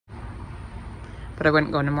but I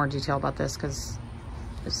wouldn't go into more detail about this because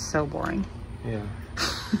it's so boring. Yeah.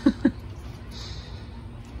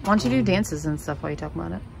 Why don't you do dances and stuff while you talk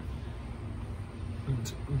about it?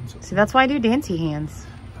 See, that's why I do dancey hands.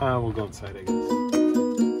 We'll go outside, I guess.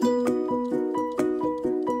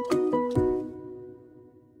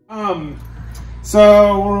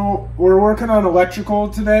 So we're working on electrical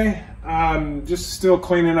today. Just still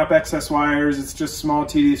cleaning up excess wires. It's just small,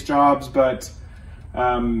 tedious jobs, but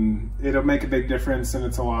it'll make a big difference, and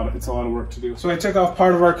it's a lot of work to do. So I took off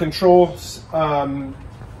part of our controls.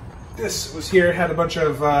 This was here, had a bunch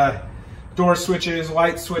of door switches,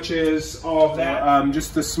 light switches, all of that.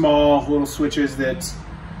 Just the small little switches that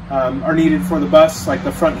are needed for the bus, like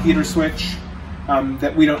the front heater switch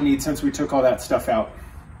that we don't need since we took all that stuff out.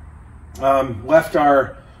 Left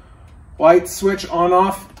our light switch on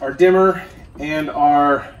off, our dimmer, and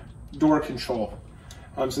our door control.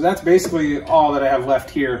 So that's basically all that I have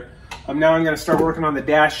left here. Now I'm going to start working on the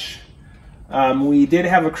dash. We did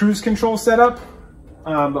have a cruise control set up,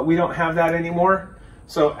 but we don't have that anymore.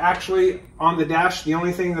 So actually on the dash, the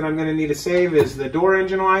only thing that I'm going to need to save is the door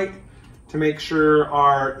engine light to make sure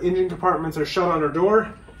our engine compartments are shut on our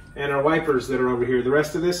door, and our wipers that are over here. The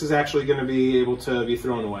rest of this is actually going to be able to be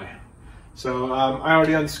thrown away. So I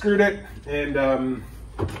already unscrewed it, and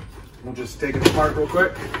we'll just take it apart real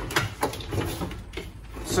quick.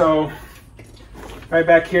 So right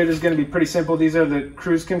back here, this is going to be pretty simple. These are the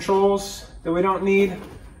cruise controls that we don't need.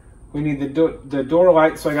 We need the door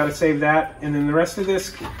light, so I got to save that. And then the rest of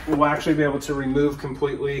this we'll actually be able to remove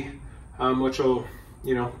completely, which will,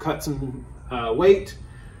 you know, cut some weight,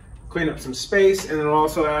 clean up some space, and it'll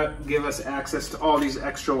also give us access to all these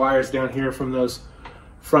extra wires down here from those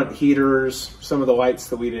front heaters, some of the lights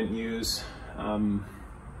that we didn't use.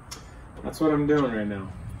 That's what I'm doing right now.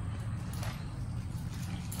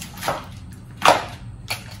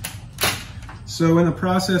 So in the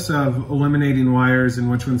process of eliminating wires and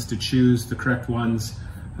which ones to choose, the correct ones,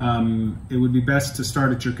 it would be best to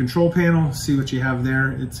start at your control panel, see what you have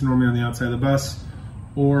there. It's normally on the outside of the bus.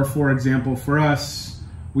 Or for example, for us,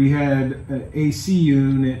 we had an AC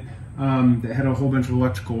unit that had a whole bunch of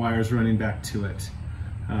electrical wires running back to it.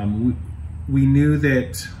 We knew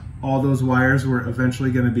that all those wires were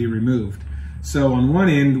eventually going to be removed. So on one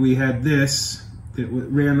end, we had this that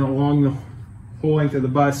ran along the whole length of the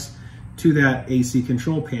bus to that AC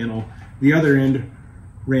control panel. The other end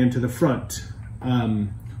ran to the front.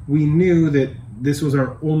 We knew that this was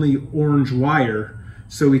our only orange wire,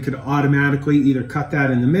 so we could automatically either cut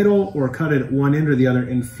that in the middle or cut it at one end or the other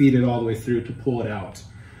and feed it all the way through to pull it out.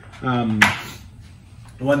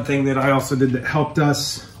 One thing that I also did that helped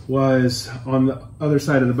us was on the other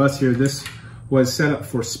side of the bus here, this was set up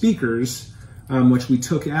for speakers, which we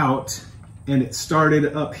took out, and it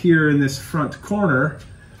started up here in this front corner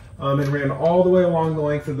and ran all the way along the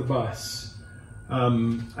length of the bus. I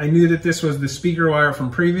knew that this was the speaker wire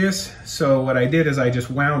from previous, so what I did is I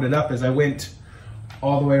just wound it up as I went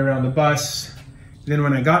all the way around the bus. Then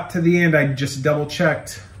when I got to the end, I just double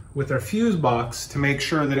checked with our fuse box to make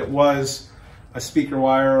sure that it was a speaker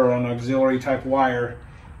wire or an auxiliary type wire,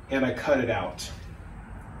 and I cut it out.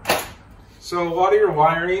 So a lot of your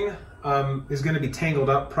wiring is going to be tangled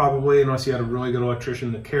up probably, unless you had a really good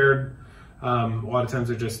electrician that cared. A lot of times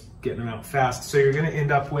they're just getting them out fast. So you're going to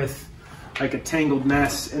end up with like a tangled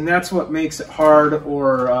mess, and that's what makes it hard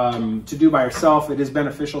or to do by yourself. It is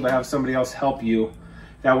beneficial to have somebody else help you.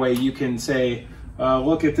 That way you can say,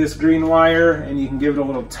 look at this green wire, and you can give it a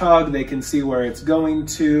little tug. They can see where it's going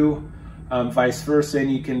to, vice versa,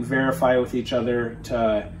 and you can verify with each other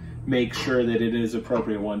to make sure that it is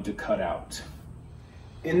appropriate one to cut out.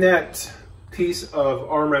 In that piece of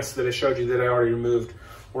armrest that I showed you that I already removed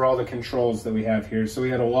were all the controls that we have here. So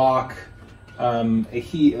we had a lock,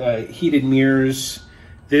 heated mirrors.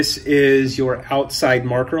 This is your outside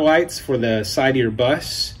marker lights for the side of your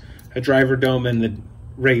bus, a driver dome, and the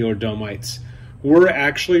regular dome lights. We're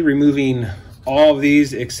actually removing all of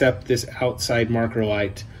these except this outside marker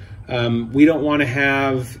light. We don't want to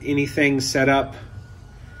have anything set up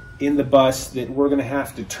in the bus that we're going to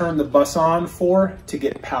have to turn the bus on for to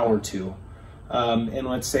get power to. And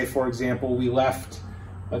let's say, for example, we left,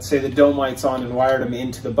 let's say, the dome lights on and wired them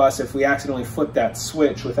into the bus. If we accidentally flipped that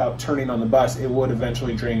switch without turning on the bus, it would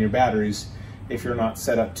eventually drain your batteries if you're not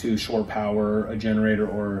set up to shore power, a generator,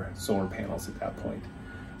 or solar panels at that point.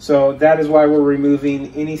 So that is why we're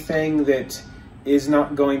removing anything that is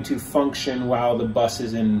not going to function while the bus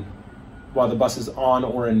is on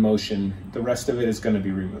or in motion. The rest of it is going to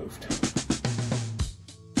be removed.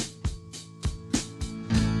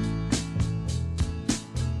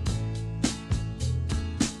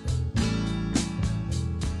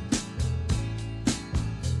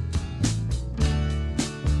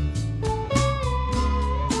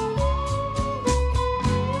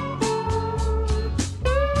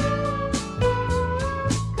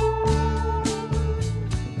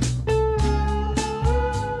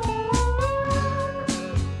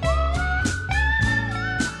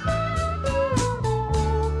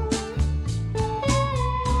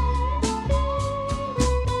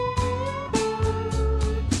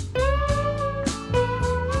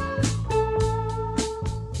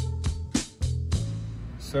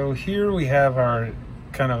 So here we have our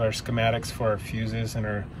kind of our schematics for our fuses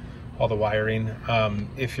and all the wiring.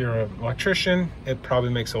 If you're an electrician, it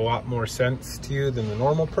probably makes a lot more sense to you than the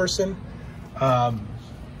normal person.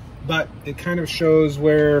 But it kind of shows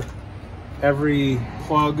where every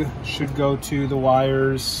plug should go to, the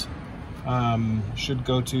wires should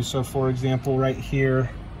go to. So for example, right here,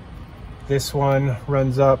 this one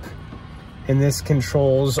runs up, and this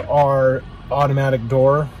controls our automatic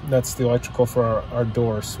door. That's the electrical for our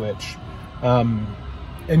door switch. And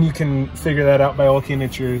you can figure that out by looking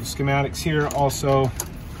at your schematics here. Also,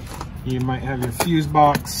 you might have your fuse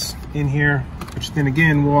box in here, which then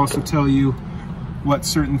again will also tell you what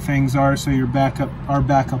certain things are. So your our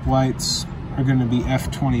backup lights are going to be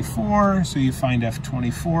F24. So you find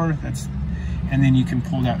F24. And then you can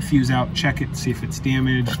pull that fuse out, check it, see if it's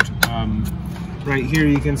damaged. Right here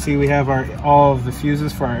you can see we have all of the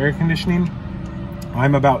fuses for our air conditioning.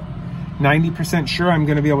 I'm about 90% sure I'm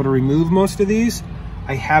going to be able to remove most of these.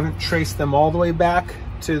 I haven't traced them all the way back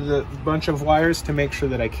to the bunch of wires to make sure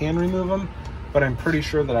that I can remove them, but I'm pretty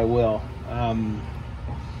sure that I will.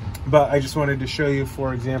 But I just wanted to show you,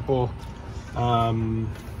 for example,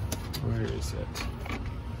 where is it?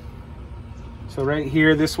 So right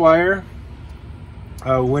here, this wire,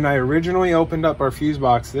 when I originally opened up our fuse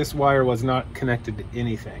box, this wire was not connected to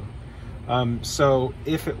anything. So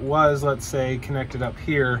if it was, let's say, connected up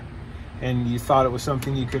here, and you thought it was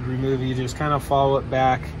something you could remove, you just kind of follow it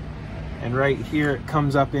back, and right here it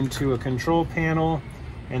comes up into a control panel,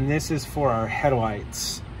 and this is for our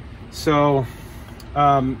headlights. So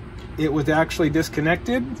it was actually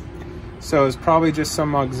disconnected, so it's probably just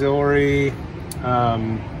some auxiliary,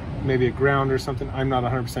 maybe a ground or something. I'm not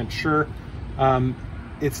 100% sure.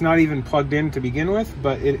 It's not even plugged in to begin with,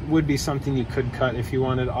 but it would be something you could cut if you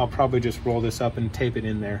wanted. I'll probably just roll this up and tape it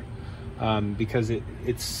in there. Because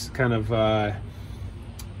it's kind of, I'm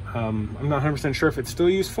not 100% sure if it's still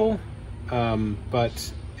useful,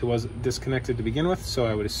 but it was disconnected to begin with, so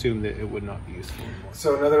I would assume that it would not be useful anymore.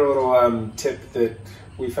 So another little tip that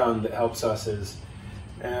we found that helps us is,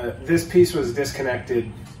 this piece was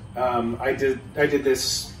disconnected. I did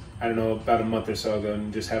this, I don't know, about a month or so ago,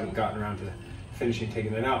 and just haven't gotten around to finishing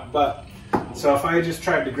taking it out. But, so if I just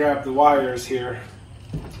tried to grab the wires here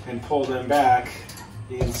and pull them back,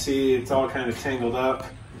 you can see it's all kind of tangled up.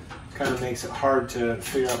 Kind of makes it hard to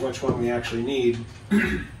figure out which one we actually need.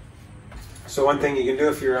 So one thing you can do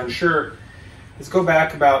if you're unsure is go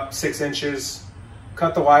back about 6 inches,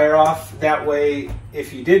 cut the wire off. That way,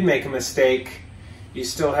 if you did make a mistake, you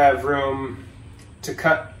still have room to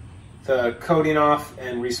cut the coating off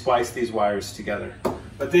and resplice these wires together.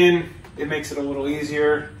 But then it makes it a little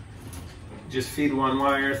easier. Just feed one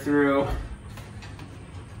wire through,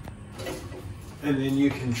 and then you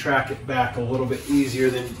can track it back a little bit easier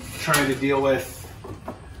than trying to deal with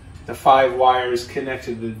the 5 wires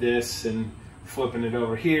connected to this and flipping it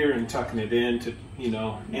over here and tucking it in to, you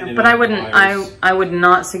know. Yeah, but I would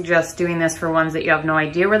not suggest doing this for ones that you have no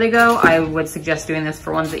idea where they go. I would suggest doing this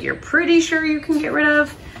for ones that you're pretty sure you can get rid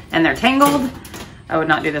of and they're tangled. I would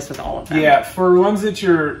not do this with all of them. Yeah, for ones that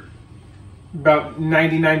you're about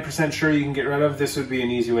 99% sure you can get rid of, this would be an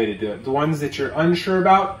easy way to do it. The ones that you're unsure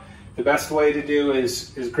about, the best way to do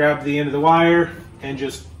is grab the end of the wire and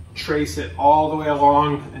just trace it all the way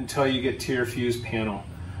along until you get to your fuse panel,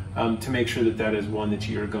 to make sure that that is one that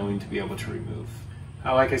you're going to be able to remove.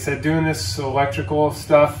 Like I said, doing this electrical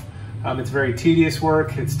stuff, it's very tedious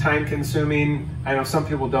work, it's time consuming. I know some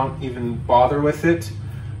people don't even bother with it,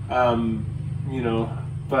 you know,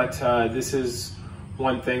 but this is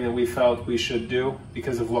one thing that we felt we should do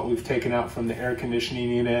because of what we've taken out from the air conditioning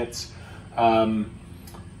units.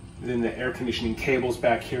 Then the air conditioning cables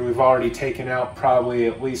back here, we've already taken out probably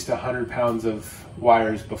at least 100 pounds of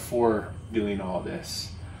wires before doing all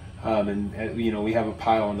this. And you know, we have a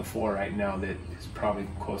pile on the floor right now that is probably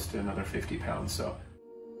close to another 50 pounds. So.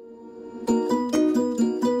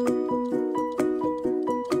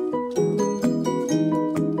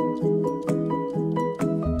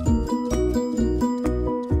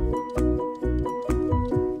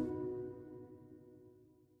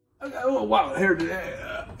 I got a little wild hair today.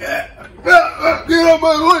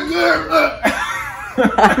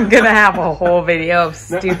 I'm gonna have a whole video of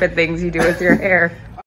stupid things you do with your hair.